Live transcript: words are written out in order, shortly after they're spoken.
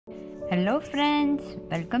Hello friends,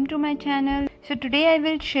 welcome to my channel. So today I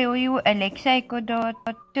will show you Alexa Echo Dot.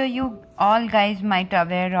 So you all guys might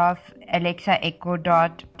aware of Alexa Echo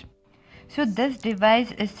Dot. So this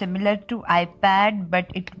device is similar to iPad but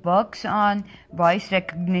it works on voice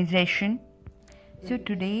recognition. So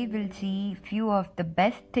today we'll see few of the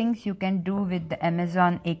best things you can do with the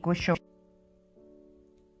Amazon Echo Show.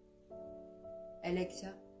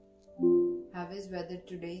 Alexa, how is weather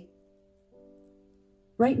today?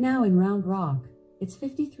 Right now in Round Rock, it's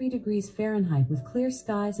 53 degrees Fahrenheit with clear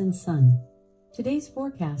skies and sun. Today's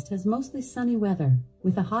forecast has mostly sunny weather,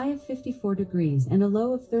 with a high of 54 degrees and a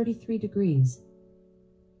low of 33 degrees.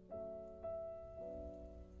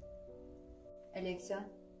 Alexa,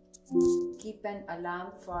 keep an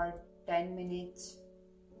alarm for 10 minutes.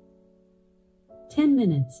 10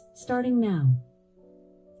 minutes, starting now.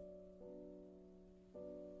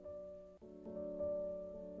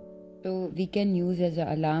 So we can use as an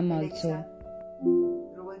alarm Alexa, also.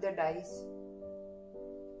 roll the dice.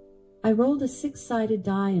 I rolled a 6-sided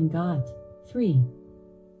die and got 3.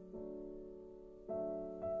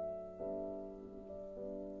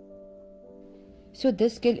 So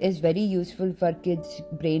this skill is very useful for kids'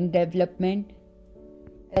 brain development.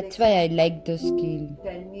 That's Alexa, why I like this skill.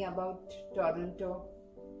 tell me about Toronto.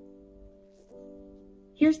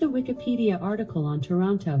 Here's the Wikipedia article on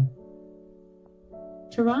Toronto.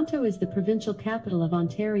 Toronto is the provincial capital of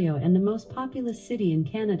Ontario and the most populous city in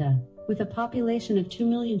Canada, with a population of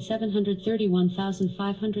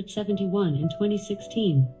 2,731,571 in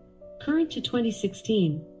 2016. Current to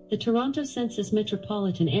 2016, the Toronto Census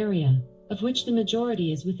Metropolitan Area, of which the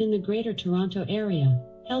majority is within the Greater Toronto Area,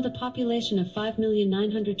 held a population of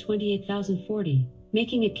 5,928,040,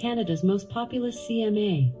 making it Canada's most populous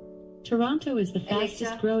CMA. Toronto is the fastest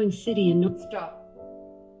Alexa, growing city in North. Stop.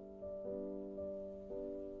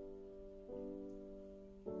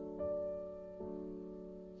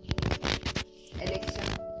 Alexa,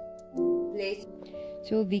 play.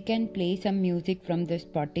 So we can play some music from the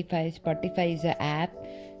Spotify. Spotify is an app.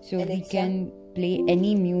 So we Alexa, can play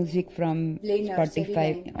any music from play nursery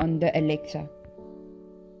Spotify rhyme. on the Alexa.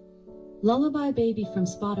 Lullaby Baby from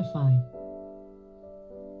Spotify.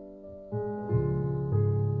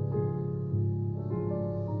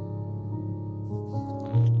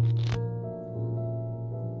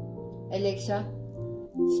 Alexa,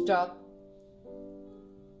 stop.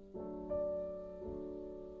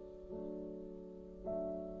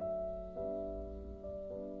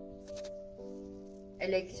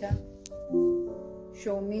 Alexa,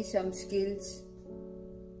 show me some skills.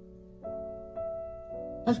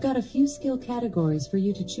 I've got a few skill categories for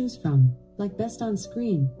you to choose from, like Best on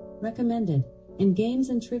Screen, Recommended, and Games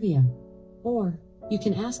and Trivia. Or, you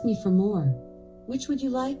can ask me for more. Which would you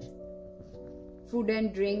like? Food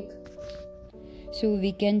and drink. So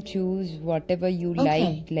we can choose whatever you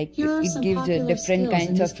Okay, like here are it some gives popular different skills in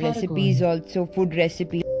kinds this of recipes category. also, food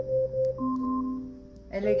recipes.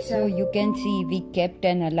 Alexa, So you can see we kept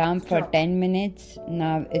an alarm for Stop. 10 minutes.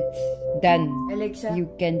 Now it's done. Alexa,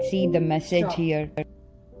 You can see the message Stop. here.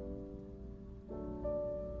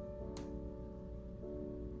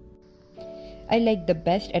 I like the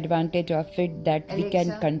best advantage of it that we can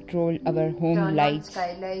Alexa, control our home turn on lights.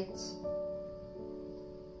 skylights.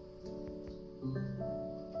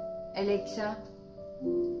 Alexa,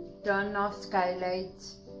 turn off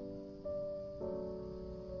skylights.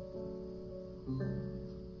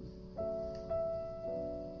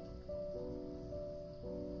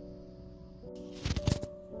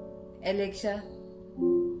 Alexa,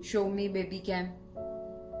 show me baby cam.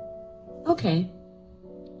 Okay.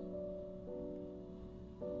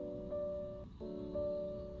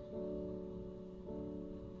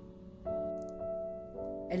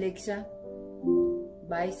 Alexa,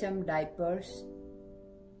 buy some diapers.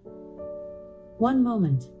 One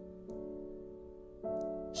moment.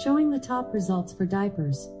 Showing the top results for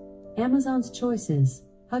diapers. Amazon's choices: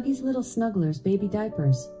 Huggies Little Snugglers Baby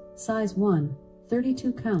Diapers, size 1,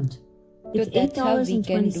 32 count. So It's that's how we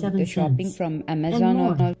can do the shopping $8.27. from Amazon.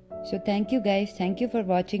 more. So thank you guys. Thank you for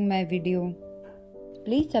watching my video.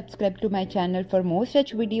 Please subscribe to my channel for more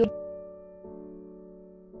such videos.